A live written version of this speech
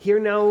Hear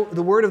now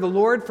the word of the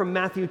Lord from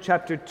Matthew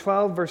chapter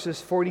 12,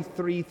 verses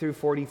 43 through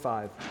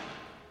 45.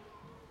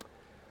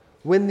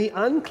 When the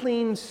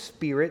unclean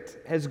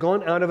spirit has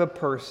gone out of a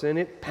person,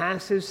 it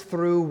passes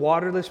through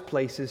waterless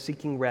places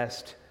seeking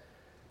rest,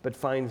 but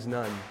finds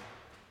none.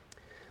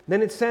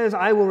 Then it says,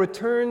 I will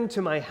return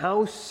to my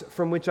house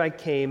from which I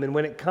came, and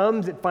when it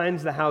comes, it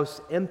finds the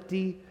house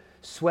empty,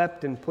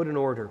 swept, and put in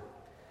order.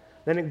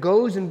 Then it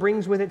goes and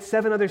brings with it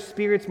 7 other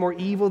spirits more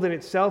evil than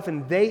itself,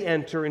 and they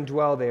enter and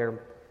dwell there.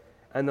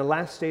 And the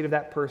last state of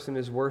that person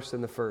is worse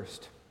than the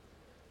first.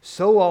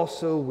 So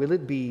also will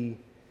it be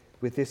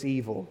with this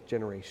evil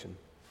generation.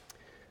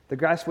 The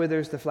grass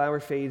withers, the flower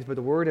fades, but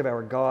the word of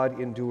our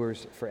God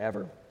endures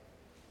forever.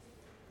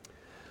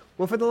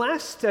 Well, for the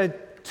last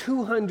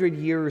 200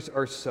 years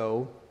or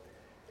so,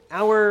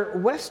 our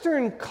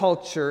Western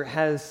culture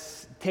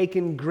has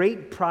taken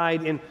great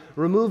pride in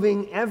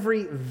removing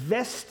every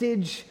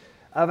vestige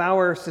of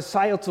our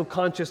societal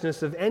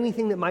consciousness of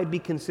anything that might be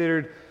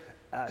considered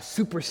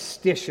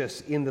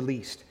superstitious in the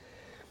least.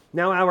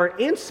 Now, our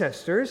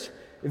ancestors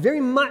very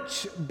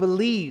much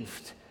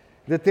believed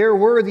that there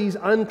were these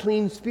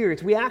unclean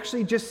spirits. We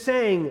actually just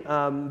sang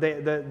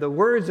the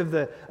words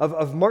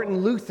of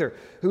Martin Luther,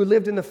 who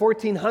lived in the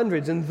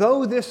 1400s. And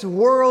though this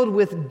world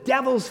with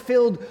devils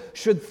filled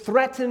should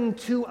threaten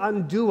to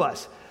undo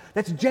us,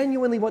 that's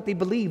genuinely what they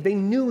believed. They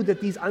knew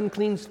that these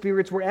unclean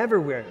spirits were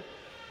everywhere.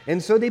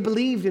 And so they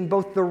believed in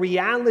both the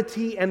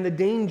reality and the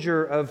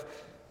danger of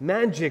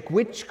magic,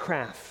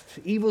 witchcraft,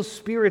 evil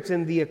spirits,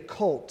 and the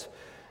occult.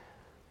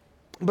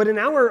 But in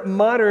our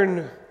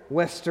modern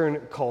Western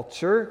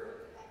culture,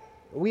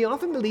 we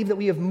often believe that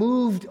we have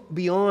moved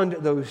beyond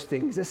those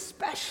things,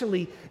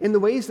 especially in the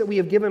ways that we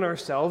have given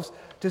ourselves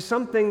to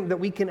something that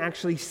we can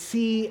actually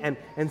see and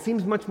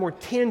seems much more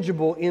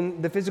tangible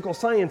in the physical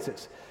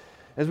sciences.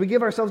 As we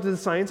give ourselves to the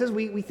sciences,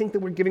 we think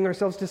that we're giving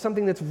ourselves to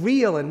something that's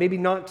real and maybe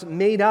not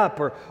made up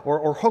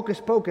or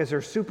hocus pocus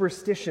or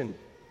superstition.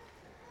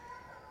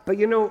 But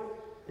you know,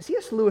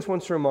 C.S. Lewis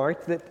once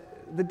remarked that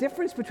the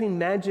difference between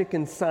magic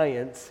and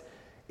science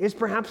is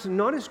perhaps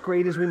not as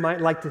great as we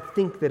might like to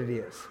think that it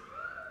is.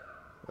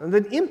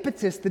 The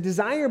impetus, the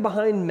desire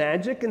behind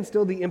magic, and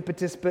still the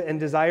impetus and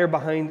desire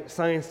behind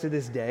science to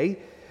this day,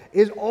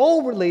 is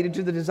all related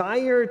to the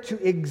desire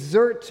to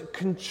exert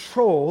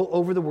control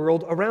over the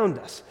world around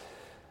us.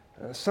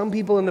 Some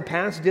people in the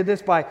past did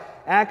this by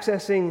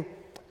accessing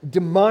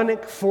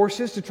demonic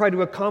forces to try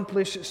to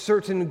accomplish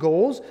certain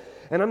goals.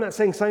 And I'm not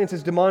saying science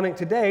is demonic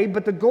today,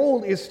 but the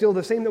goal is still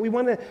the same, that we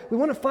want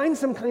to find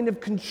some kind of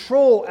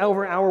control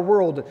over our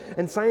world,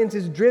 and science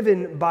is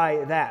driven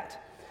by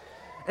that.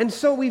 And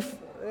so we've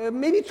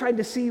maybe tried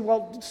to see,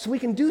 well, so we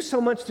can do so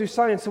much through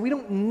science, so we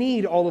don't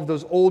need all of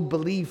those old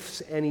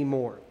beliefs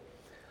anymore.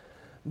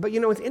 But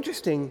you know, it's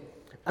interesting.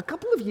 A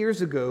couple of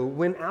years ago,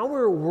 when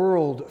our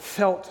world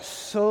felt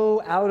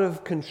so out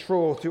of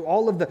control through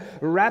all of the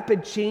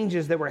rapid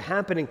changes that were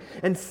happening,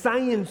 and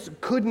science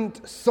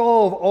couldn't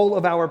solve all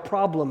of our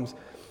problems,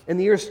 in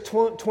the years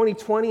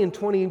 2020 and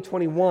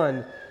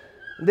 2021,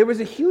 there was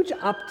a huge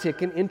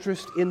uptick in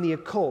interest in the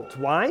occult.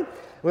 Why?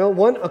 Well,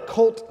 one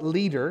occult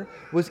leader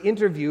was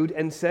interviewed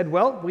and said,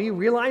 well, we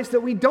realized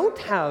that we don't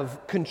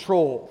have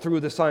control through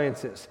the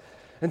sciences.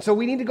 And so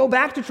we need to go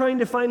back to trying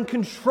to find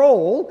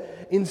control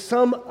in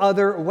some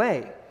other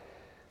way.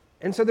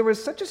 And so there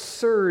was such a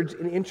surge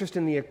in interest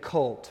in the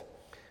occult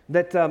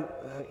that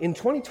in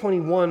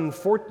 2021,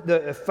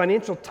 the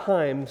Financial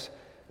Times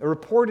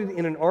reported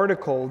in an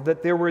article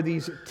that there were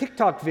these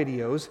TikTok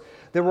videos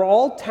that were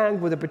all tagged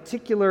with a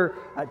particular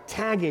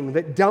tagging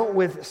that dealt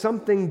with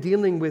something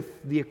dealing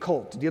with the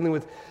occult, dealing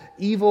with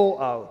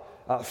evil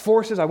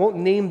forces. I won't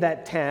name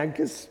that tag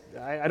because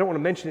I don't want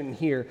to mention it in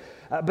here.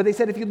 But they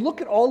said if you look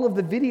at all of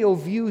the video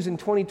views in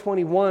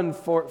 2021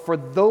 for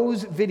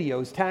those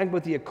videos tagged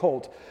with the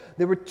occult,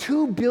 there were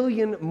 2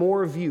 billion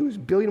more views,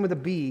 billion with a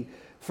B,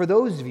 for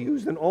those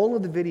views than all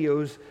of the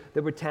videos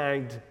that were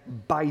tagged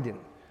Biden.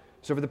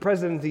 So for the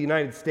President of the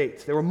United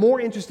States, there were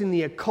more interest in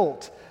the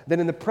occult than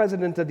in the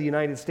President of the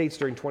United States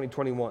during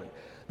 2021.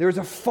 There is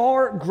a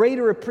far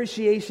greater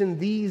appreciation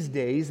these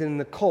days in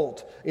the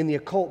occult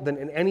than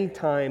in any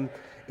time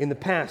in the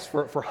past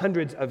for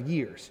hundreds of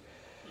years.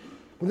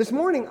 Well, this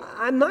morning,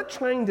 I'm not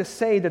trying to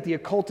say that the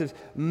occult is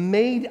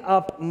made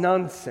up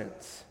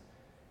nonsense.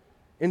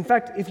 In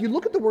fact, if you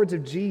look at the words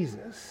of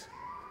Jesus,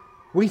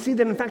 we see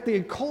that in fact the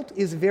occult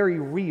is very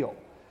real.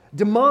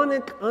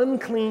 Demonic,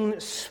 unclean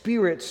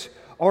spirits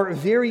are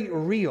very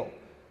real.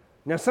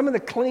 Now, some of the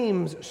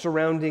claims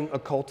surrounding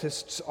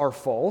occultists are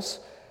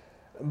false,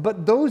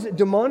 but those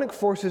demonic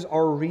forces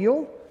are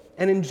real.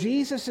 And in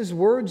Jesus'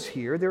 words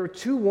here, there are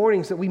 2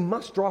 warnings that we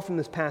must draw from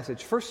this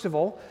passage. First of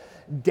all,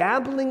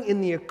 dabbling in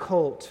the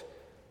occult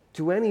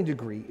to any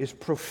degree is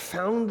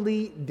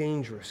profoundly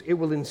dangerous. It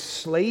will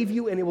enslave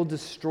you and it will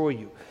destroy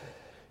you.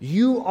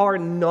 You are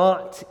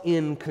not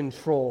in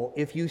control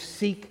if you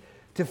seek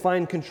to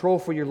find control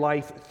for your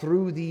life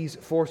through these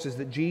forces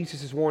that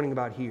Jesus is warning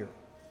about here.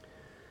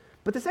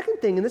 But the second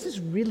thing, and this is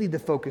really the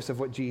focus of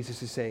what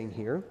Jesus is saying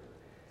here,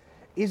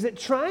 is that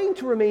trying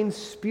to remain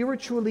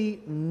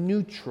spiritually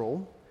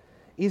neutral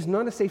is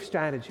not a safe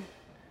strategy.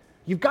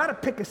 You've got to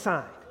pick a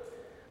side.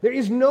 There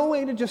is no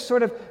way to just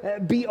sort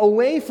of be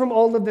away from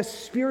all of the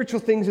spiritual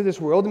things of this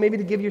world, and maybe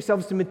to give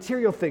yourselves to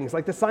material things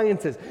like the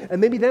sciences,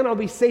 and maybe then I'll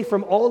be safe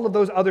from all of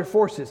those other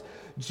forces.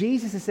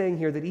 Jesus is saying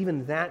here that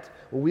even that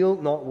will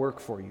not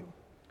work for you.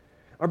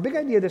 Our big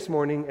idea this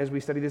morning as we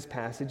study this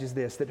passage is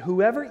this, that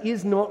whoever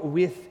is not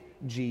with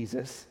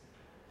Jesus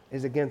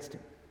is against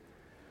him.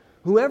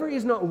 Whoever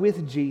is not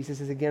with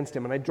Jesus is against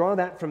him. And I draw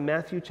that from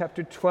Matthew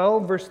chapter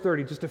 12, verse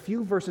 30, just a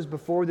few verses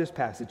before this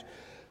passage.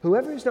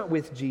 Whoever is not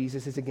with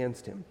Jesus is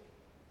against him.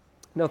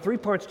 Now, 3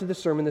 parts to the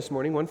sermon this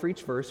morning, one for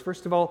each verse.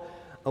 First of all,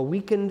 a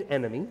weakened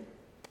enemy.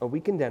 A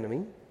weakened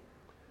enemy.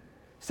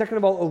 Second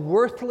of all, a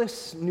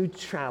worthless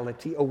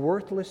neutrality. A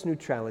worthless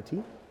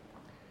neutrality.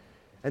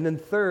 And then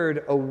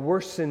third, a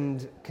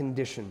worsened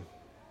condition.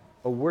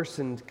 A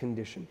worsened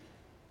condition.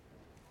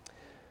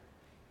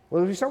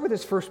 Well, if we start with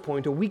this first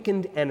point, a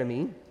weakened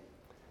enemy,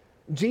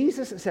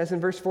 Jesus says in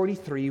verse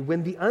 43,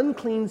 when the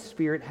unclean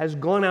spirit has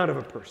gone out of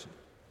a person.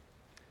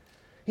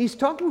 He's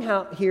talking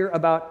here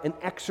about an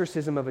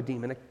exorcism of a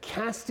demon, a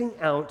casting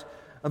out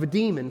of a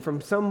demon from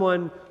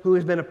someone who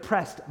has been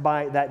oppressed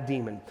by that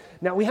demon.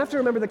 Now, we have to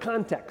remember the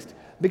context,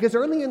 because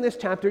early in this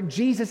chapter,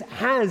 Jesus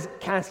has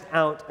cast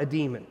out a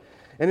demon.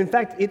 And in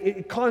fact,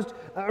 it caused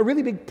a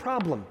really big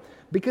problem,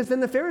 because then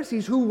the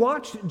Pharisees who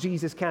watched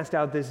Jesus cast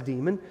out this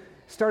demon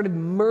started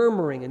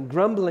murmuring and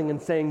grumbling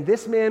and saying,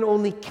 this man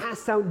only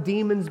casts out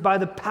demons by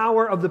the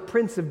power of the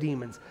prince of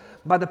demons,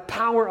 by the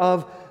power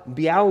of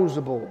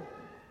Beelzebul.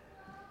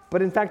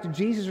 But in fact,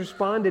 Jesus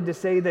responded to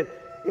say that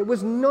it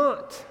was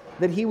not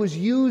that he was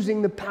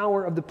using the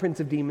power of the prince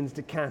of demons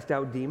to cast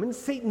out demons.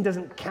 Satan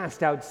doesn't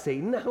cast out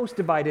Satan. The house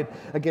divided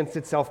against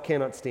itself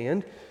cannot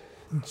stand.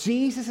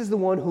 Jesus is the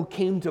one who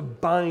came to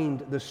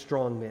bind the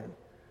strong man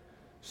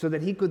so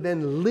that he could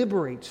then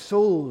liberate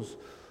souls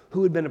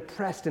who had been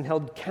oppressed and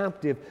held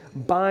captive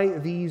by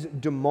these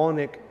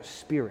demonic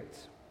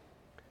spirits.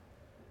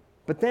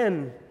 But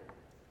then,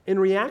 in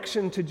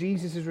reaction to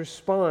Jesus'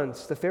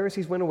 response, the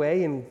Pharisees went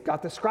away and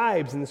got the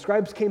scribes, and the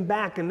scribes came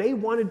back, and they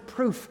wanted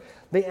proof.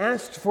 They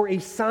asked for a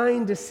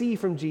sign to see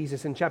from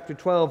Jesus in chapter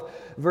 12,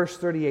 verse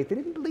 38. They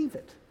didn't believe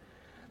it.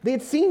 They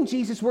had seen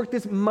Jesus work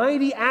this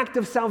mighty act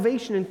of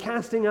salvation in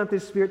casting out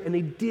this spirit, and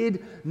they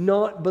did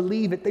not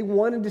believe it. They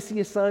wanted to see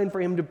a sign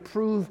for him to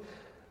prove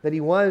that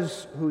he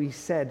was who he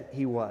said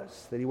he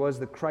was, that he was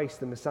the Christ,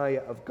 the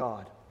Messiah of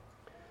God.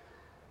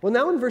 Well,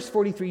 now in verse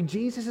 43,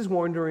 Jesus is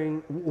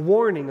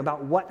warning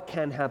about what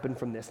can happen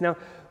from this. Now,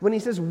 when he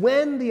says,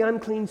 when the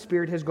unclean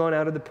spirit has gone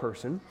out of the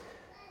person,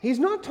 he's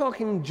not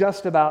talking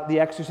just about the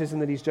exorcism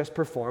that he's just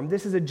performed.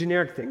 This is a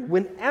generic thing.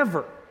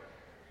 Whenever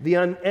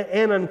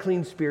an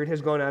unclean spirit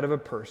has gone out of a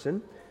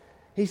person,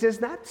 he says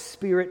that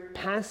spirit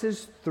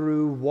passes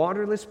through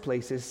waterless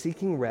places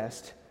seeking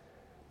rest,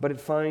 but it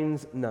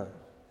finds none.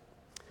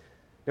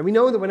 Now we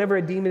know that whenever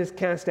a demon is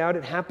cast out,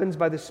 it happens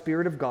by the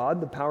Spirit of God,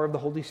 the power of the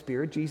Holy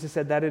Spirit. Jesus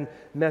said that in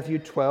Matthew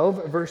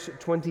 12, verse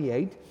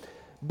 28.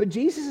 But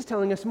Jesus is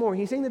telling us more.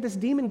 He's saying that this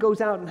demon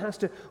goes out and has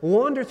to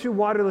wander through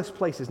waterless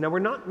places. Now we're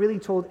not really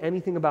told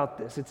anything about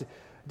this. It's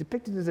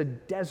depicted as a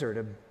desert,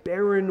 a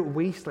barren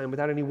wasteland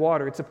without any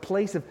water. It's a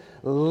place of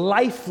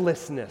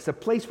lifelessness, a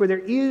place where there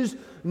is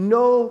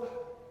no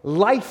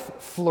life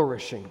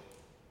flourishing.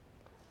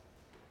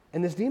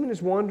 And this demon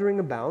is wandering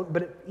about,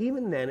 but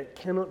even then it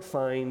cannot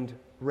find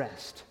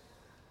rest.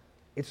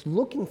 It's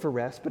looking for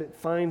rest, but it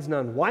finds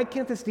none. Why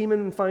can't this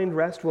demon find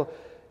rest? Well,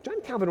 John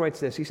Calvin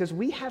writes this. He says,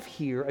 we have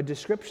here a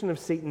description of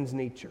Satan's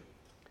nature.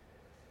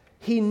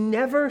 He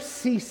never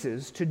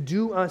ceases to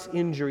do us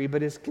injury,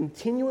 but is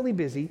continually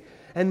busy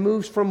and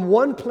moves from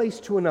one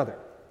place to another,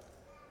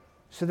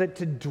 so that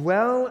to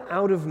dwell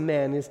out of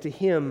men is to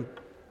him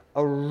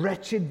a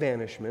wretched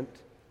banishment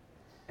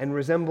and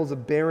resembles a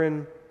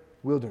barren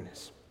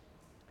wilderness.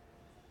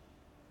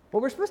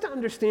 What we're supposed to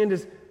understand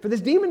is for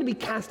this demon to be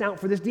cast out,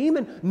 for this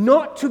demon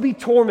not to be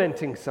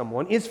tormenting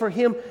someone, is for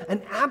him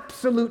an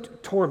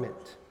absolute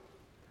torment.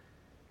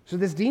 So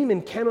this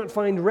demon cannot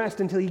find rest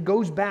until he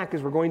goes back,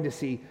 as we're going to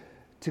see,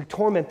 to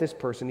torment this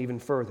person even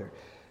further.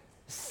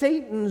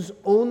 Satan's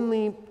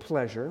only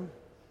pleasure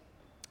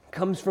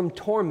comes from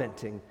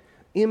tormenting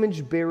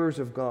image bearers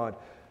of God.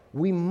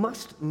 We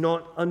must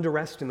not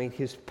underestimate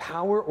his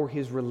power or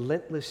his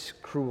relentless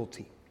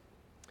cruelty.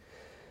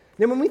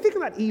 Now, when we think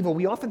about evil,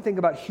 we often think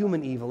about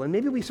human evil, and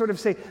maybe we sort of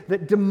say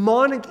that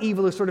demonic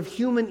evil is sort of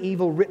human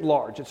evil writ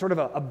large. It's sort of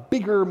a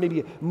bigger,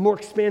 maybe a more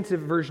expansive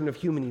version of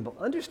human evil.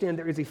 Understand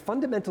there is a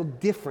fundamental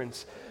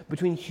difference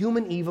between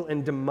human evil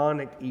and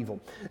demonic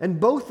evil, and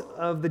both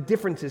of the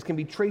differences can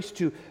be traced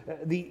to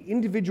the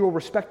individual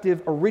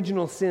respective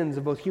original sins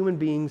of both human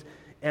beings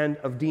and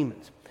of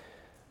demons.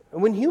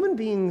 When human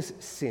beings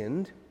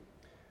sinned,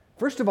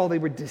 first of all, they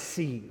were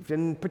deceived,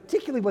 and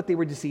particularly what they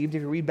were deceived,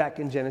 if you read back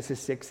in Genesis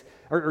 6,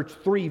 or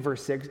 3,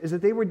 verse 6, is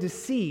that they were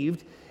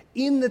deceived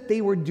in that they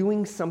were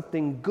doing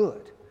something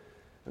good.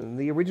 In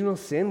the original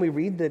sin, we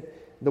read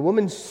that the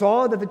woman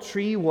saw that the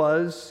tree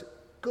was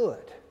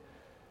good.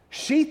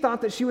 She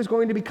thought that she was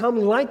going to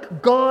become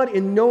like God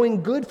in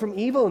knowing good from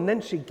evil, and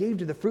then she gave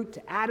to the fruit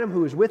to Adam,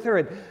 who was with her,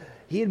 and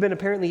he had been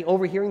apparently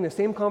overhearing the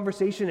same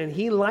conversation, and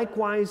he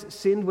likewise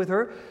sinned with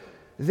her.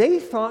 They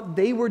thought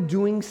they were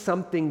doing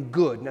something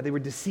good. Now, they were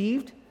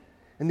deceived,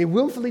 and they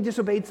willfully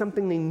disobeyed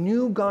something they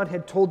knew God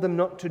had told them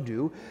not to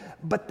do,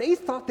 but they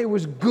thought there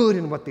was good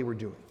in what they were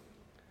doing.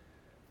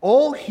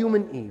 All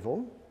human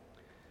evil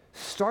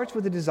starts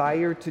with a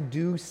desire to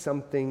do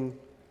something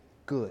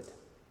good.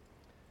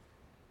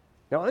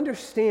 Now,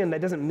 understand that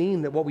doesn't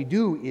mean that what we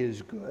do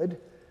is good.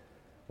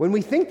 When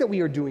we think that we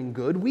are doing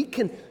good, we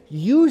can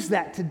use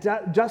that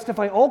to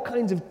justify all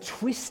kinds of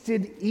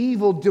twisted,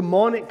 evil,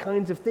 demonic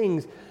kinds of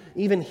things.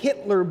 Even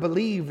Hitler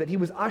believed that he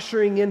was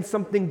ushering in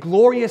something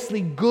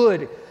gloriously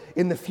good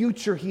in the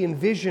future he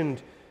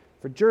envisioned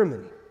for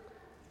Germany.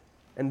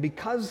 And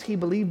because he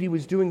believed he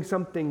was doing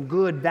something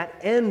good, that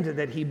end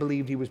that he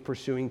believed he was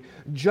pursuing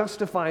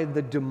justified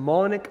the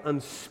demonic,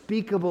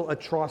 unspeakable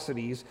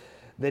atrocities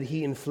that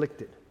he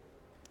inflicted.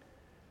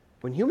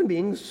 When human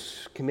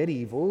beings commit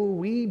evil,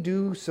 we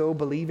do so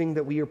believing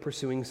that we are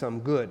pursuing some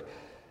good.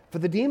 For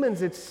the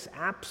demons, it's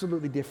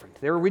absolutely different.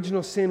 Their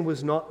original sin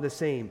was not the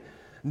same.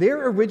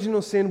 Their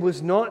original sin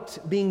was not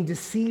being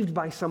deceived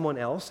by someone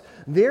else.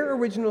 Their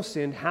original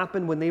sin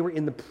happened when they were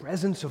in the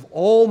presence of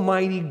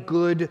Almighty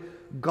good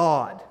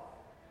God.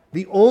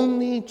 The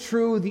only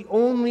true, the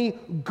only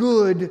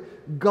good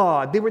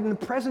God. They were in the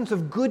presence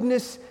of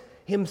goodness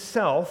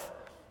Himself.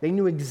 They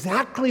knew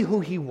exactly who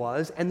He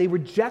was, and they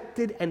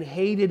rejected and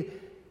hated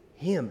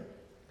Him.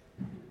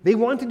 They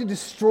wanted to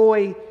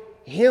destroy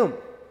Him.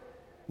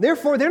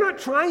 Therefore, they're not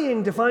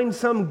trying to find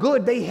some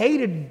good. They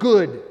hated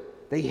good.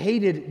 They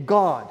hated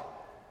God.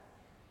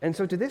 And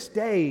so to this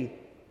day,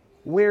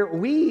 where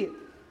we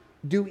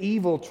do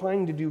evil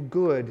trying to do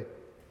good,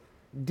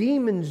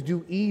 demons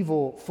do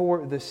evil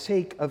for the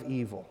sake of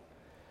evil.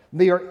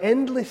 They are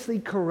endlessly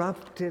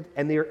corrupted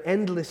and they are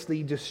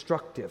endlessly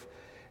destructive.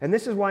 And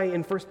this is why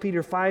in 1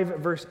 Peter 5,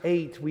 verse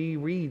 8, we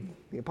read,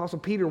 the Apostle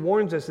Peter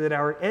warns us that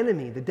our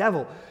enemy, the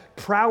devil,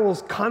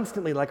 prowls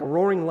constantly like a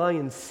roaring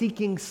lion,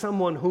 seeking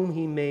someone whom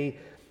he may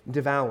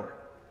devour.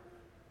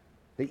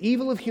 The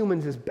evil of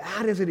humans, as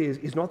bad as it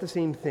is not the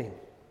same thing.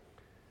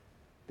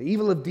 The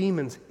evil of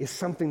demons is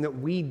something that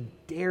we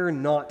dare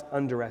not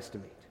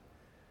underestimate.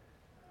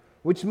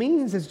 Which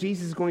means, as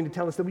Jesus is going to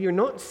tell us, that we are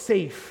not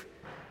safe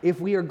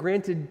if we are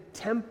granted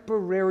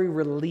temporary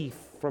relief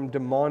from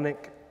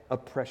demonic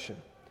oppression.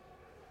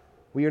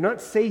 We are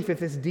not safe if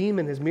this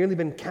demon has merely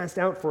been cast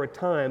out for a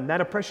time. That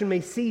oppression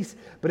may cease,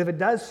 but if it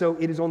does so,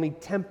 it is only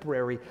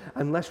temporary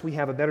unless we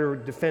have a better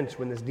defense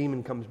when this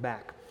demon comes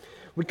back.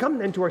 We come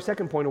then to our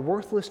second point, a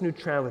worthless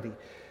neutrality.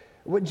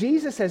 What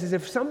Jesus says is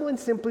if someone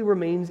simply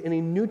remains in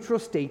a neutral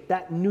state,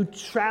 that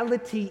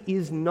neutrality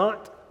is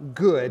not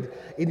good,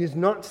 it is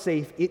not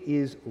safe, it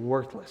is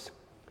worthless.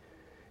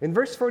 In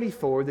verse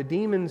 44, the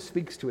demon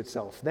speaks to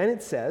itself. Then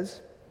it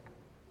says,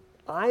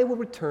 I will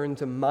return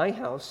to my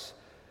house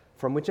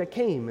from which I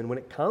came. And when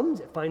it comes,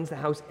 it finds the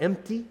house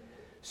empty,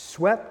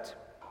 swept,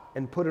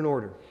 and put in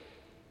order.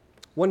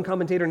 One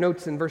commentator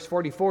notes in verse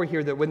 44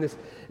 here that when this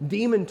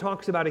demon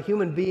talks about a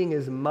human being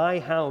as my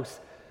house,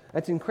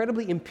 that's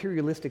incredibly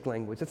imperialistic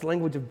language. That's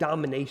language of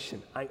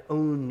domination. I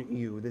own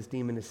you, this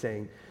demon is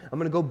saying. I'm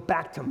going to go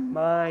back to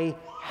my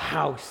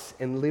house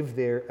and live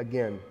there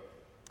again.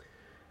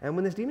 And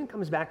when this demon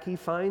comes back, he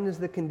finds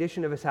the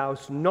condition of his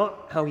house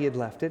not how he had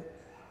left it.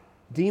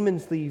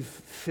 Demons leave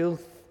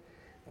filth.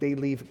 They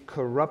leave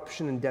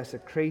corruption and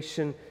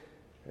desecration.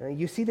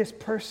 You see, this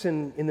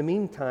person, in the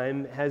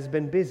meantime, has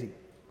been busy.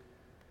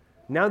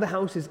 Now the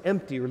house is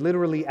empty, or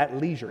literally at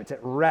leisure. It's at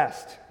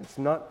rest. It's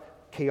not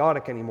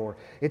chaotic anymore.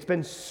 It's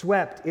been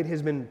swept. It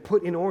has been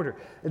put in order.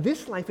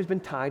 This life has been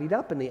tidied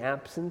up in the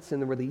absence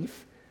and the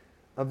relief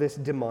of this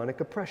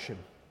demonic oppression.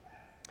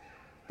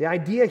 The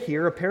idea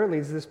here, apparently,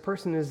 is this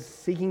person is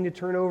seeking to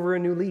turn over a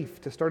new leaf,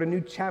 to start a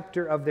new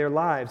chapter of their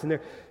lives, and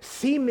they're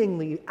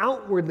seemingly,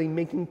 outwardly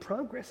making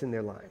progress in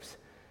their lives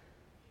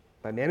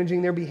by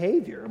managing their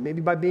behavior,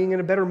 maybe by being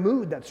in a better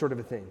mood, that sort of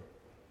a thing.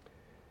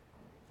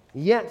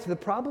 Yet, the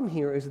problem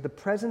here is that the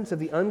presence of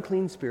the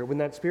unclean spirit, when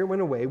that spirit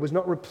went away, was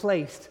not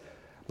replaced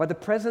by the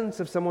presence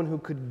of someone who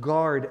could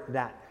guard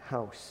that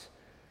house,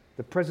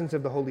 the presence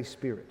of the Holy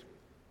Spirit.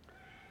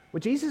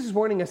 What Jesus is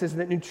warning us is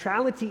that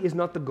neutrality is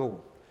not the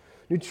goal.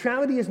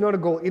 Neutrality is not a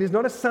goal. It is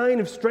not a sign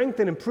of strength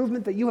and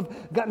improvement that you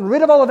have gotten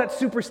rid of all of that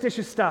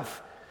superstitious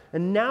stuff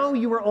and now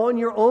you are on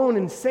your own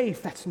and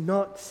safe. That's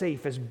not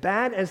safe. As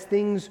bad as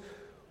things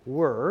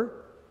were,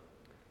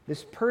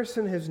 this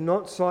person has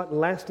not sought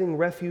lasting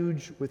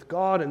refuge with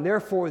God, and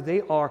therefore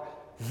they are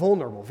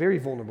vulnerable, very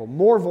vulnerable,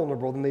 more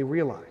vulnerable than they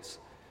realize.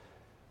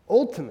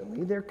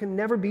 Ultimately, there can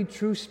never be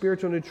true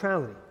spiritual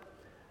neutrality,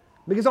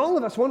 because all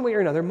of us, one way or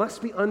another,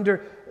 must be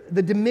under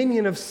the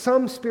dominion of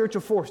some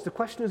spiritual force. The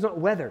question is not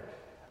whether,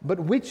 but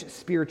which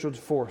spiritual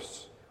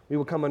force we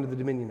will come under the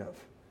dominion of.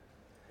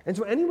 And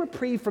so any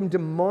reprieve from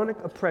demonic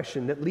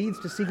oppression that leads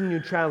to seeking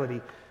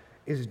neutrality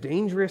is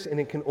dangerous, and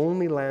it can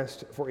only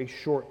last for a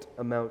short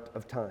amount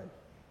of time.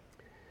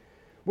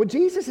 What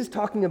Jesus is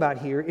talking about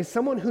here is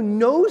someone who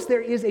knows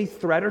there is a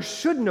threat, or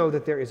should know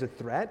that there is a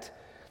threat.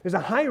 There's a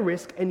high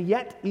risk, and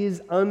yet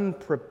is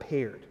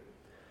unprepared.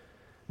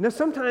 Now,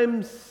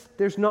 sometimes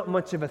there's not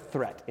much of a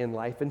threat in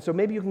life, and so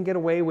maybe you can get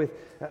away with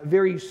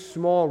very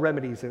small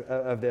remedies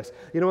of this.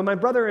 You know, when my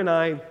brother and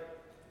I,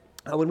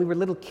 when we were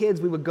little kids,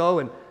 we would go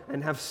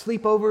and have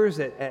sleepovers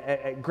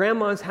at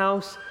Grandma's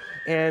house,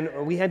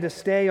 and we had to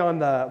stay on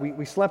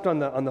we slept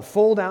on the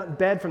fold-out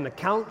bed from the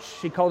couch.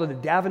 She called it a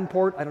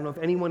Davenport. I don't know if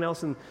anyone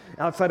else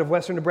outside of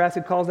western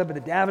Nebraska calls that, but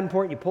the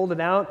Davenport, you pulled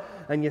it out,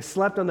 and you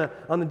slept on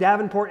the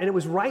Davenport, and it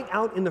was right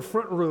out in the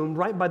front room,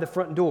 right by the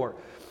front door.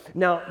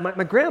 Now,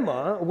 my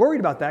grandma, worried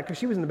about that because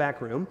she was in the back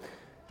room,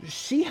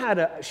 she had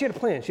a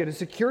plan. She had a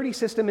security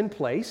system in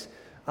place.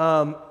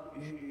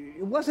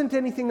 It wasn't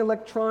anything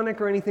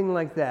electronic or anything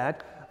like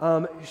that.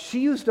 She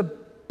used a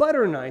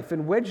butter knife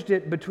and wedged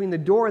it between the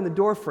door and the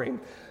door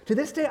frame. To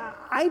this day,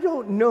 I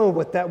don't know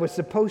what that was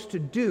supposed to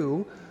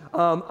do.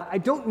 I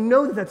don't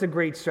know that that's a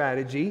great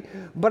strategy,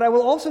 but I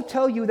will also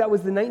tell you that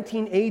was the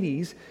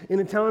 1980s in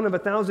a town of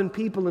 1,000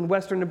 people in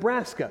western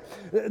Nebraska.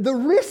 The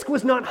risk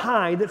was not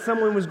high that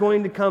someone was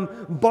going to come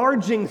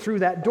barging through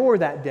that door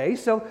that day,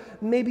 so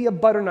maybe a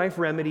butter knife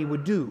remedy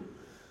would do.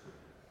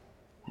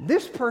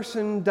 This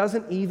person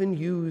doesn't even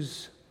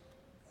use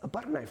a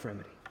butter knife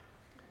remedy.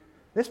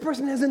 This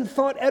person hasn't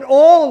thought at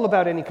all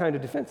about any kind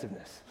of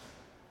defensiveness.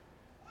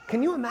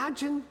 Can you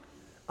imagine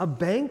a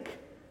bank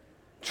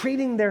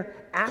treating their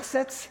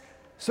assets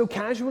so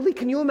casually?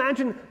 Can you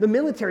imagine the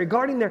military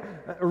guarding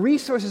their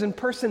resources and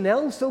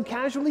personnel so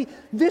casually?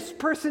 This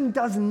person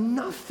does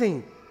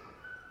nothing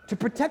to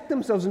protect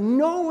themselves,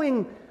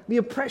 knowing the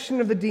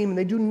oppression of the demon.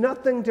 They do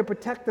nothing to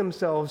protect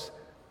themselves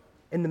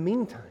in the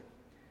meantime.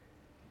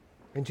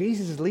 And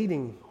Jesus is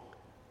leading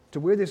to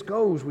where this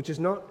goes, which is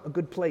not a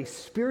good place.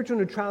 Spiritual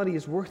neutrality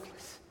is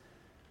worthless.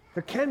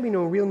 There can be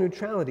no real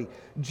neutrality.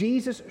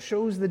 Jesus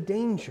shows the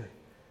danger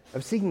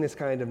of seeking this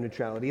kind of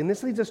neutrality. And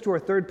this leads us to our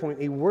third point,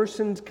 a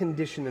worsened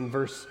condition in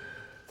verse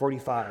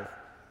 45.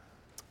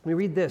 We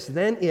read this: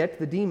 "Then it,"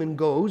 the demon,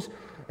 "goes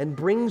and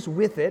brings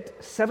with it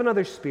 7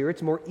 other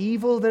spirits more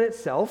evil than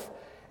itself,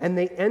 and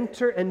they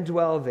enter and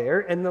dwell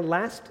there, and the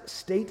last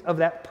state of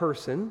that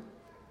person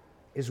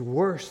is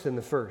worse than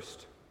the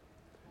first.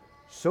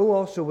 So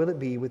also will it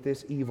be with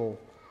this evil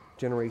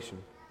generation."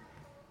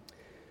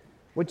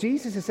 What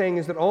Jesus is saying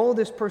is that all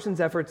this person's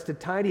efforts to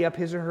tidy up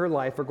his or her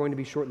life are going to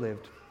be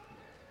short-lived.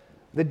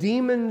 The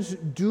demons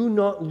do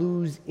not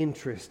lose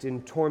interest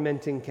in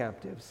tormenting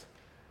captives.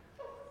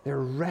 They're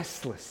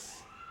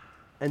restless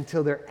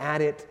until they're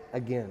at it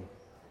again.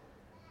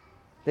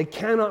 They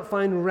cannot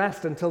find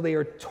rest until they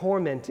are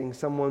tormenting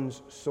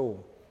someone's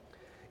soul.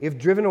 If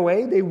driven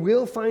away, they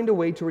will find a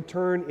way to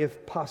return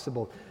if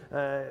possible.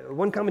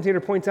 One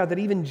commentator points out that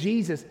even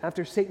Jesus,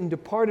 after Satan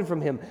departed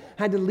from him,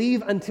 had to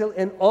leave until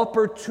an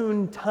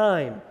opportune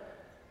time.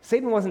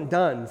 Satan wasn't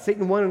done.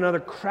 Satan wanted another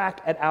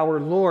crack at our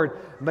Lord,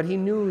 but he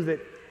knew that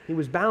he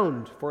was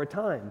bound for a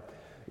time.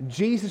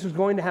 Jesus was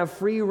going to have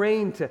free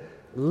rein to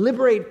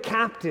liberate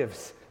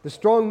captives. The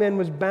strong man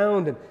was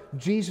bound, and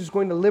Jesus was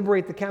going to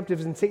liberate the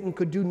captives, and Satan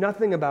could do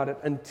nothing about it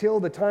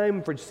until the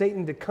time for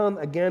Satan to come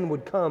again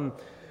would come,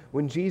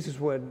 when Jesus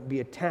would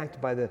be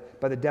attacked by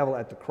the devil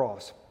at the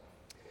cross.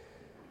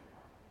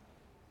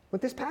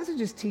 What this passage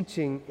is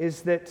teaching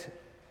is that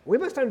we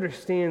must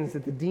understand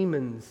that the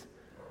demons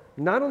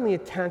not only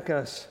attack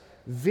us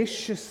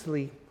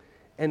viciously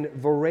and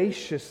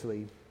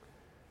voraciously,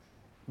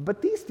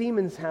 but these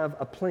demons have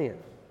a plan.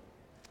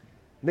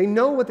 They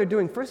know what they're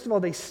doing. First of all,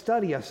 they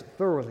study us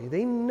thoroughly.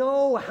 They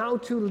know how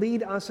to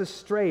lead us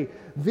astray.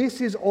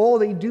 This is all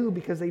they do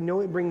because they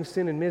know it brings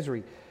sin and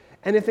misery.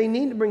 And if they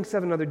need to bring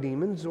 7 other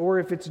demons, or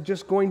if it's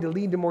just going to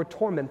lead to more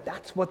torment,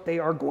 that's what they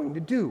are going to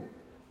do.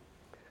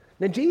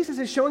 Now, Jesus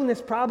is showing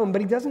this problem,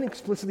 but he doesn't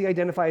explicitly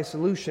identify a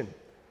solution.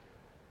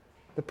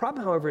 The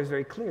problem, however, is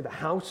very clear. The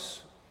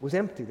house was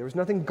empty. There was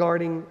nothing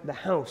guarding the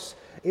house.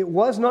 It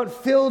was not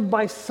filled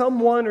by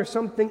someone or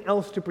something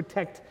else to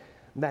protect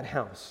that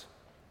house.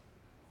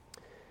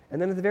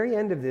 And then at the very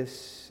end of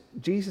this,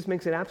 Jesus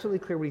makes it absolutely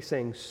clear what he's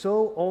saying.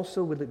 So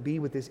also will it be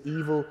with this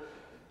evil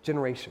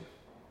generation.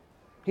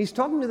 He's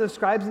talking to the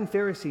scribes and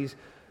Pharisees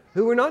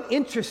who were not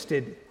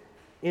interested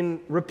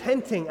in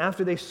repenting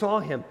after they saw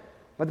him,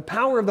 by the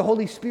power of the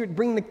Holy Spirit,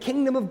 bring the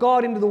kingdom of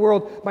God into the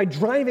world by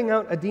driving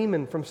out a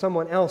demon from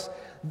someone else.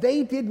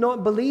 They did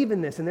not believe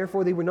in this, and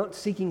therefore they were not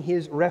seeking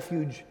his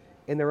refuge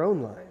in their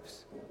own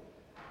lives.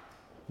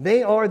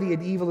 They are the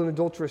evil and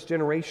adulterous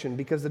generation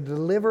because the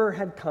deliverer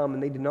had come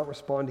and they did not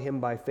respond to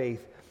him by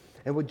faith.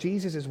 And what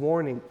Jesus is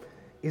warning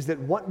is that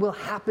what will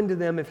happen to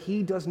them if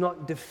he does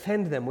not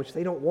defend them, which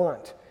they don't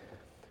want,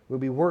 will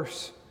be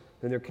worse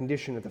than their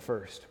condition at the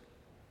first.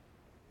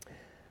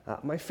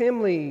 My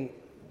family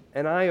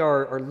and I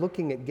are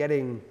looking at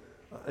getting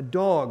a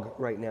dog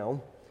right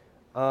now.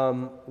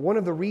 One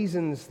of the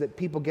reasons that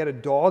people get a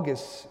dog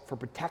is for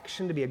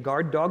protection, to be a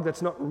guard dog.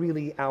 That's not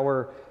really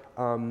our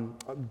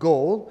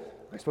goal.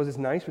 I suppose it's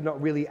nice, but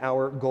not really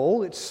our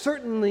goal. It's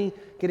certainly,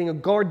 getting a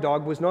guard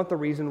dog was not the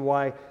reason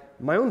why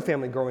my own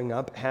family growing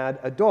up had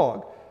a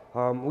dog.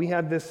 We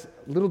had this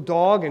little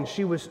dog, and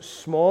she was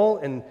small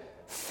and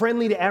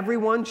friendly to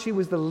everyone. She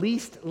was the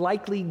least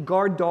likely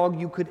guard dog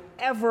you could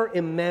ever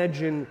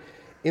imagine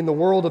in the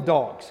world of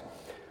dogs.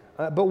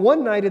 But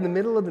one night, in the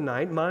middle of the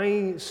night,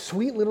 my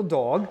sweet little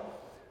dog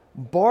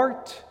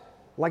barked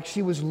like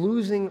she was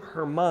losing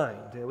her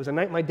mind. It was a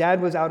night my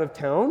dad was out of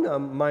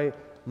town. My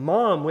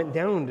mom went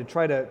down to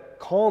try to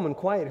calm and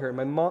quiet her.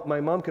 My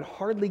mom could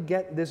hardly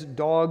get this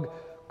dog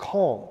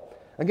calm.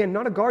 Again,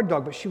 not a guard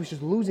dog, but she was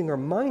just losing her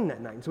mind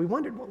that night. So we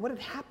wondered what had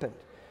happened.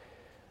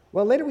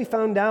 Well, later we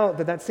found out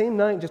that same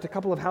night, just a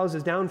couple of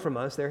houses down from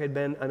us, there had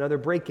been another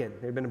break-in.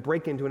 There had been a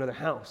break-in to another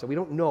house. So we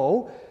don't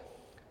know,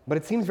 but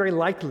it seems very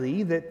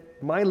likely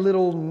that my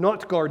little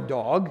not guard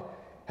dog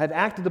had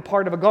acted the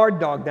part of a guard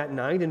dog that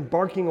night in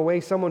barking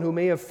away someone who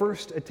may have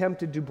first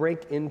attempted to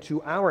break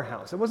into our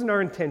house. It wasn't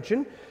our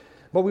intention,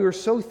 but we were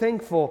so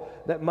thankful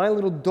that my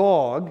little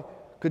dog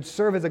could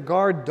serve as a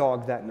guard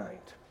dog that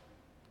night.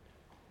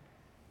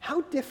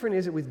 How different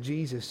is it with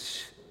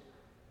Jesus,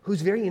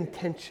 whose very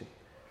intention,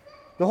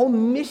 the whole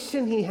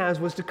mission he has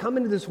was to come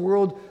into this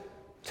world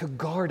to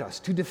guard us,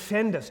 to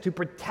defend us, to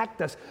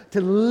protect us, to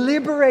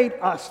liberate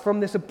us from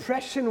this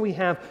oppression we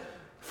have,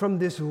 from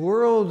this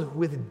world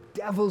with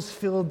devils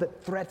filled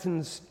that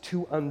threatens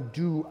to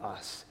undo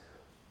us.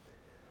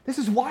 This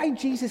is why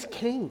Jesus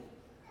came,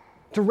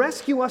 to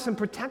rescue us and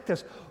protect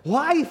us.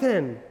 Why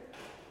then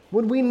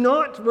would we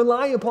not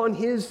rely upon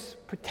his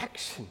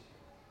protection?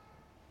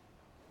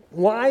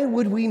 Why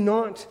would we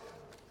not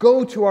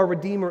go to our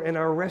Redeemer and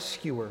our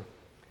Rescuer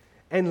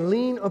and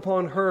lean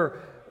upon her,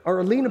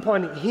 or lean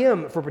upon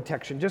him for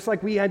protection, just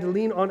like we had to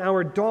lean on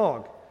our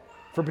dog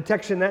for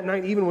protection that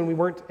night, even when we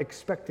weren't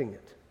expecting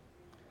it?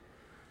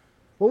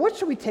 Well, what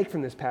should we take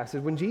from this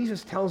passage when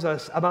Jesus tells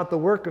us about the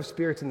work of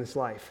spirits in this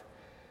life?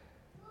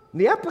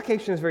 The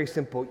application is very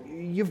simple.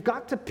 You've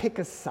got to pick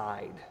a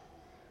side.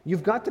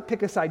 You've got to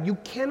pick a side. You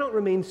cannot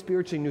remain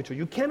spiritually neutral.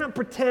 You cannot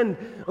pretend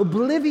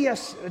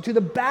oblivious to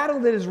the battle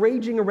that is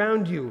raging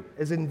around you,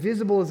 as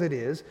invisible as it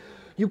is.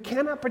 You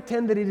cannot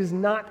pretend that it is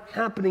not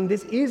happening.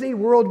 This is a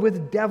world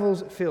with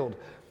devils filled,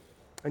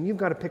 and you've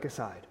got to pick a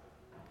side.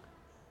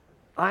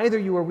 Either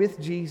you are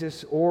with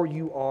Jesus or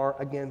you are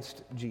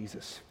against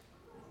Jesus.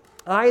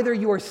 Either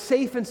you are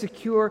safe and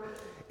secure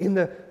in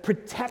the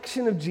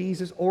protection of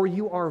Jesus, or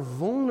you are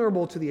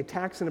vulnerable to the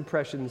attacks and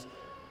oppressions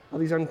of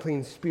these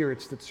unclean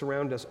spirits that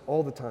surround us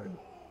all the time.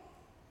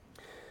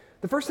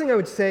 The first thing I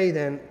would say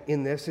then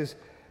in this is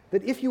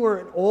that if you are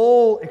at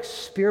all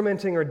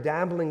experimenting or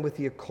dabbling with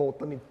the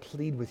occult, let me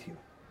plead with you.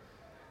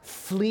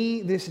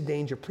 Flee this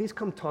danger. Please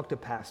come talk to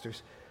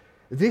pastors.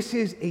 This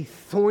is a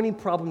thorny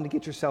problem to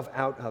get yourself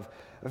out of.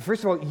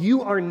 First of all,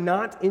 you are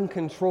not in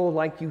control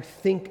like you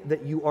think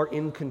that you are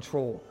in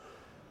control.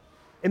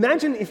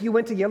 Imagine if you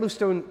went to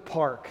Yellowstone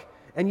Park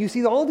and you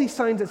see all these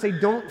signs that say,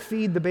 "Don't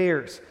feed the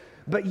bears."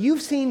 But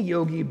you've seen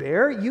Yogi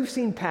Bear, you've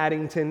seen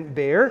Paddington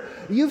Bear,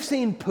 you've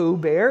seen Pooh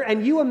Bear,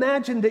 and you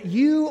imagine that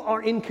you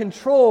are in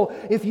control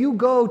if you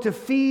go to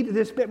feed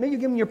this bear. Maybe you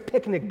give him your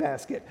picnic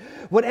basket.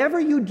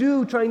 Whatever you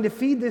do trying to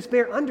feed this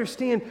bear,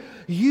 understand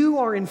you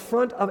are in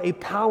front of a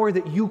power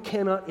that you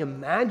cannot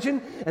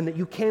imagine and that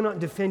you cannot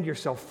defend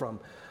yourself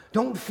from.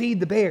 Don't feed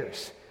the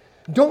bears.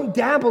 Don't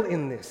dabble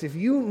in this. If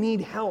you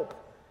need help,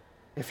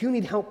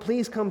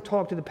 please come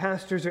talk to the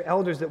pastors or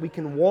elders that we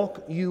can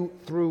walk you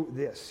through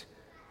this.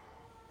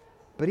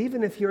 But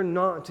even if you're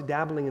not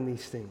dabbling in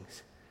these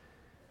things,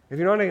 if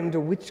you're not into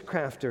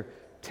witchcraft or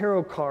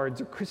tarot cards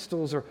or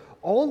crystals or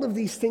all of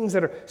these things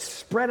that are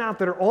spread out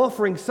that are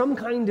offering some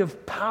kind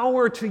of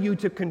power to you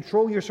to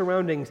control your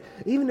surroundings,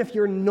 even if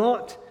you're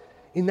not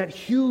in that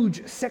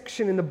huge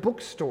section in the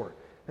bookstore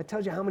that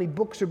tells you how many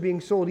books are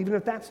being sold, even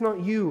if that's not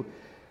you,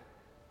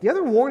 the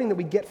other warning that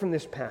we get from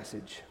this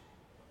passage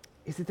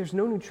is that there's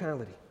no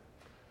neutrality.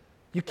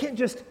 You can't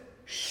just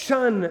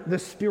shun the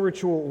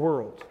spiritual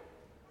world.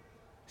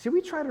 See,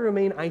 we try to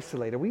remain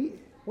isolated.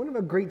 One of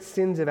the great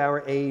sins of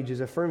our age is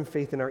a firm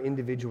faith in our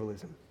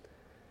individualism.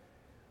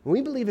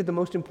 We believe that the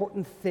most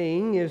important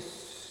thing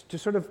is to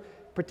sort of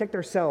protect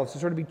ourselves, to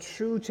sort of be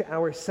true to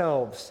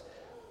ourselves.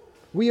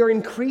 We are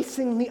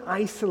increasingly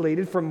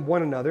isolated from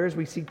one another as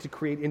we seek to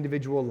create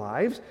individual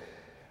lives.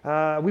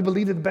 We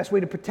believe that the best way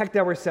to protect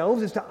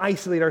ourselves is to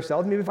isolate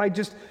ourselves. Maybe if I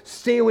just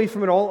stay away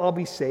from it all, I'll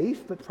be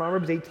safe. But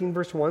Proverbs 18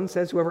 verse 1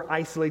 says, "Whoever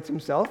isolates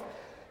himself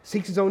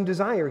seeks his own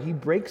desire. He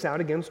breaks out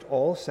against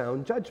all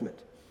sound judgment."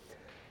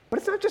 But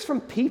it's not just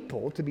from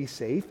people to be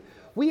safe.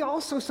 We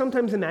also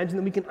sometimes imagine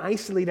that we can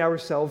isolate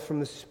ourselves from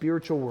the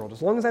spiritual world.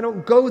 As long as I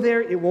don't go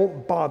there, it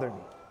won't bother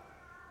me.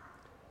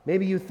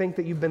 Maybe you think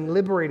that you've been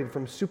liberated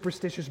from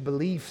superstitious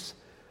beliefs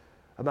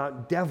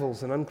about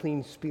devils and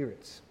unclean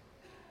spirits.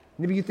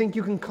 Maybe you think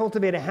you can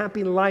cultivate a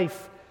happy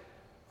life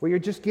where you're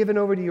just given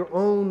over to your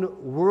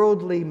own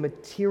worldly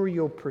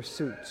material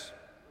pursuits.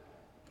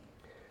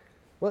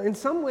 Well, in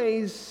some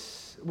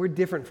ways, we're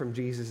different from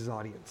Jesus'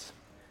 audience.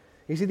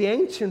 You see, the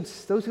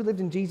ancients, those who lived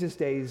in Jesus'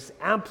 days,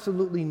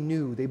 absolutely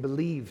knew, they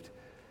believed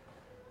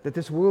that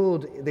this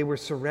world, they were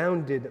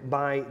surrounded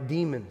by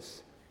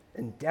demons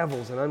and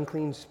devils and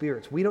unclean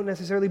spirits. We don't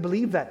necessarily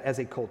believe that as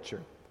a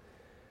culture.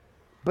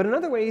 But in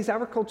other ways,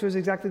 our culture is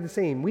exactly the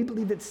same. We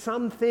believe that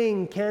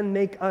something can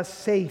make us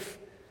safe.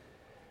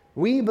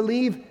 We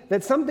believe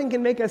that something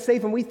can make us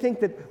safe, and we think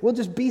that we'll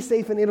just be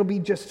safe and it'll be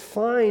just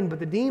fine, but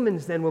the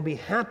demons then will be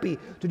happy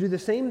to do the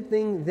same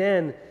thing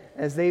then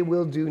as they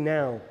will do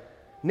now.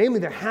 Namely,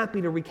 they're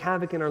happy to wreak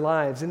havoc in our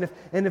lives. And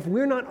if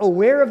we're not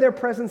aware of their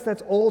presence,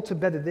 that's all to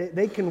better.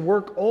 They can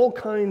work all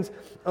kinds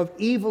of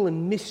evil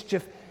and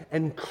mischief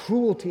and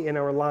cruelty in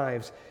our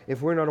lives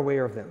if we're not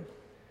aware of them.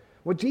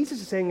 What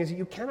Jesus is saying is that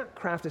you cannot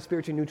craft a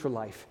spiritually neutral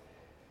life.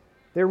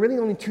 There are really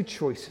only two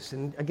choices.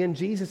 And again,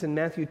 Jesus in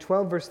Matthew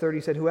 12, verse 30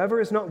 said,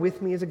 "Whoever is not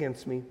with me is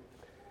against me,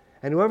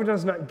 and whoever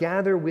does not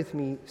gather with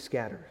me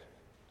scatters."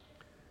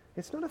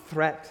 It's not a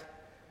threat.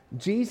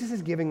 Jesus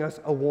is giving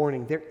us a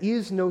warning. There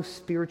is no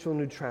spiritual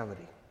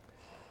neutrality.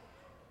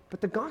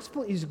 But the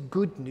gospel is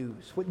good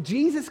news. What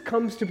Jesus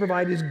comes to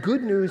provide is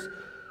good news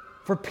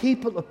for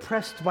people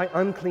oppressed by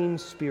unclean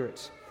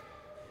spirits.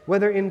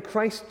 Whether in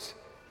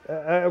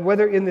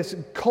this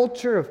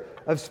culture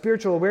of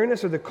spiritual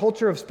awareness or the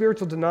culture of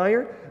spiritual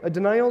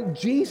denial,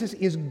 Jesus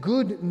is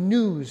good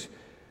news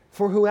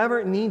for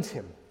whoever needs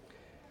him.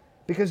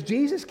 Because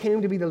Jesus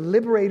came to be the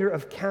liberator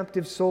of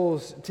captive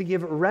souls, to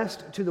give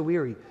rest to the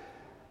weary.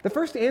 The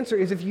first answer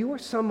is, if you are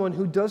someone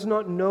who does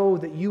not know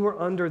that you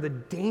are under the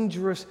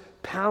dangerous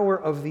power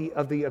of the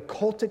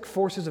occultic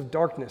forces of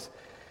darkness,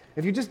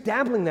 if you're just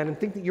dabbling in that and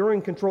think that you're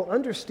in control,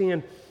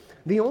 understand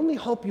the only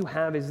hope you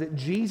have is that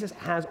Jesus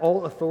has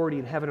all authority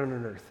in heaven and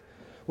on earth.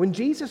 When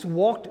Jesus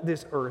walked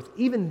this earth,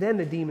 even then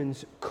the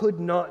demons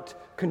could not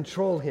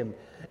control him.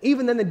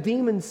 Even then the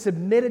demons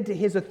submitted to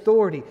his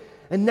authority.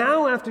 And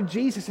now, after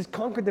Jesus has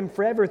conquered them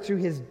forever through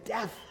his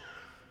death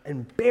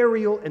and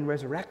burial and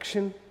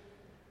resurrection,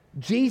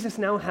 Jesus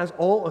now has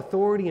all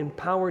authority and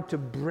power to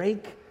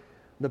break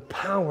the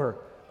power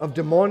of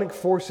demonic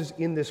forces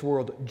in this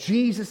world.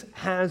 Jesus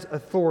has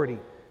authority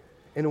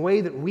in a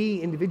way that we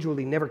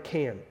individually never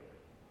can.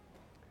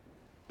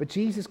 But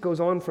Jesus goes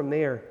on from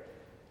there,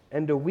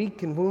 and to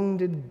weak and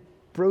wounded,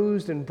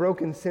 bruised and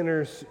broken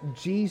sinners,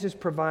 Jesus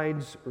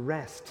provides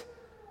rest.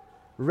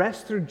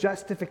 Rest through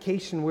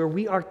justification, where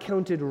we are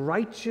counted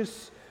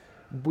righteous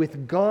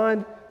with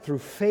God through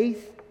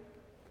faith,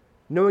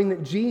 knowing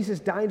that Jesus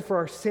died for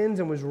our sins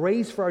and was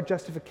raised for our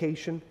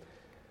justification.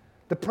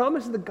 The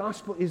promise of the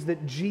gospel is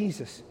that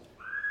Jesus,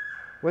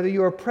 whether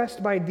you are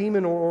oppressed by a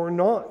demon or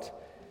not,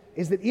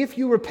 is that if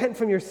you repent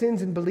from your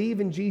sins and believe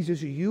in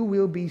Jesus, you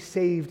will be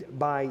saved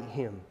by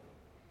him.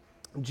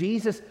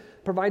 Jesus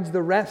provides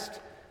the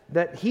rest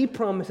that he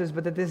promises,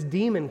 but that this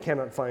demon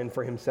cannot find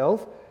for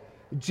himself.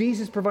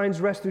 Jesus provides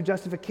rest through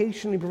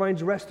justification. He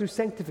provides rest through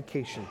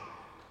sanctification,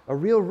 a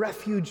real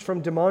refuge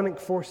from demonic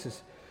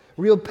forces,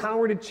 real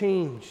power to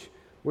change,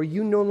 where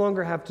you no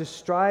longer have to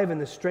strive in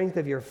the strength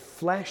of your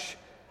flesh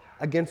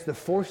against the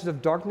forces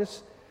of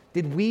darkness.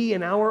 Did we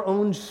in our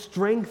own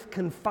strength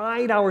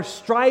confide, our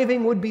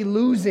striving would be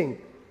losing,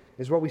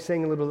 is what we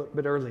sang a little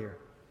bit earlier.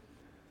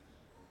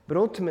 But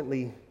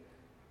ultimately,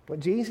 what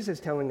Jesus is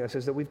telling us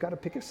is that we've got to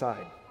pick a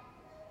side.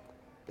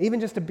 Even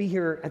just to be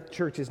here at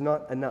church is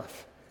not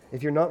enough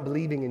if you're not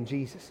believing in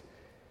Jesus.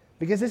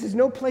 Because this is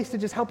no place to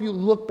just help you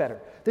look better.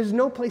 This is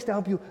no place to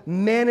help you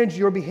manage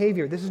your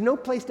behavior. This is no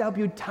place to help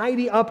you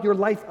tidy up your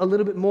life a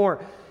little bit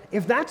more.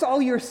 If that's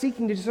all you're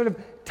seeking, to just sort of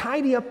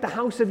tidy up the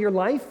house of your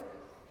life,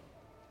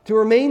 to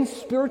remain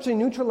spiritually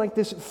neutral like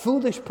this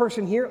foolish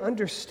person here,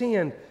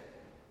 understand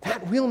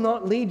that will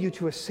not lead you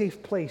to a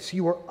safe place.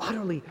 You are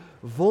utterly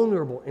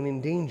vulnerable and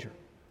in danger.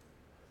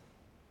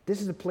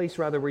 This is a place,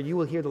 rather, where you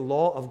will hear the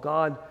law of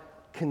God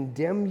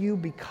condemn you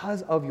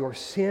because of your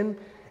sin,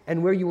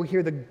 and where you will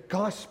hear the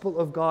gospel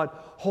of God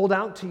hold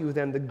out to you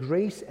then the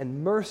grace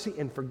and mercy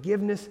and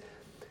forgiveness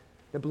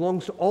that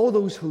belongs to all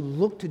those who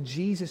look to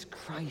Jesus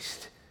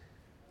Christ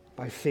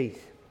by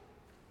faith.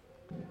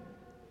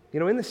 You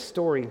know, in this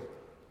story,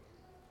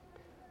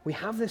 we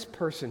have this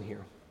person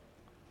here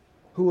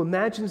who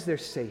imagines they're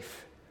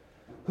safe,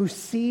 who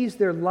sees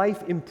their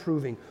life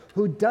improving,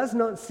 who does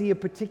not see a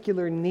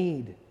particular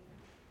need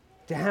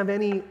to have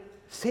any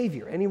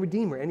savior, any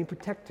redeemer, any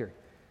protector.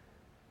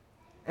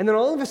 And then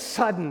all of a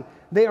sudden,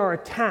 they are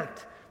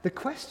attacked. The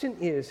question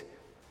is,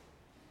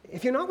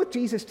 if you're not with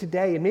Jesus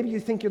today, and maybe you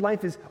think your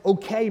life is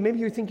okay, maybe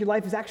you think your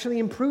life is actually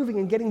improving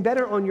and getting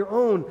better on your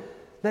own,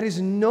 that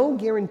is no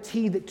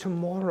guarantee that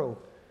tomorrow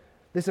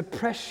this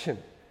oppression,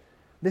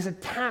 this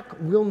attack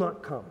will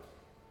not come.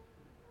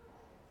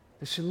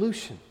 The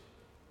solution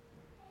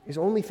is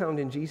only found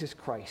in Jesus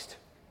Christ,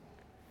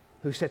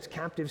 who sets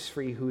captives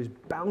free, who has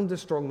bound the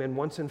strong men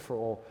once and for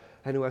all,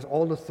 and who has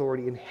all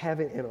authority in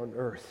heaven and on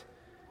earth.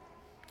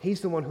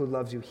 He's the one who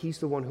loves you. He's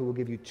the one who will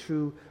give you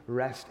true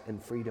rest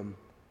and freedom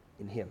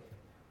in him.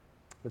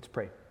 Let's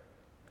pray.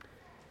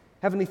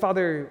 Heavenly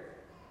Father,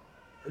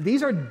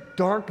 these are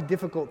dark,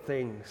 difficult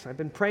things. I've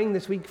been praying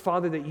this week,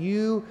 Father, that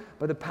you,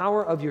 by the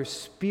power of your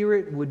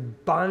Spirit,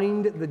 would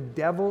bind the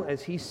devil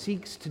as he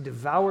seeks to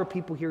devour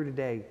people here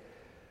today.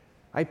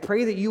 I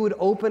pray that you would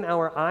open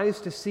our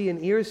eyes to see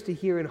and ears to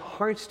hear and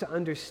hearts to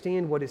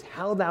understand what is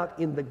held out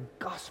in the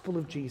gospel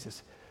of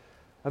Jesus,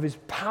 of his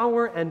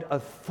power and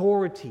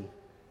authority.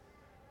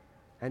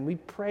 And we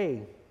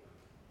pray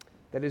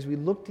that as we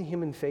look to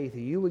him in faith,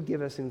 you would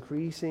give us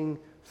increasing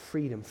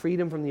freedom,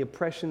 freedom from the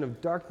oppression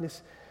of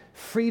darkness,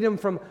 freedom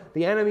from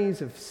the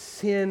enemies of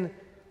sin,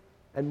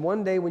 and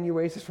one day when you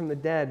raise us from the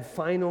dead,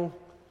 final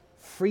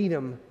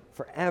freedom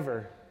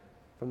forever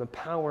from the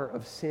power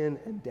of sin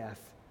and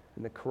death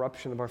and the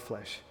corruption of our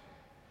flesh.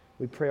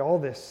 We pray all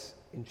this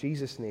in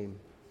Jesus' name.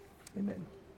 Amen.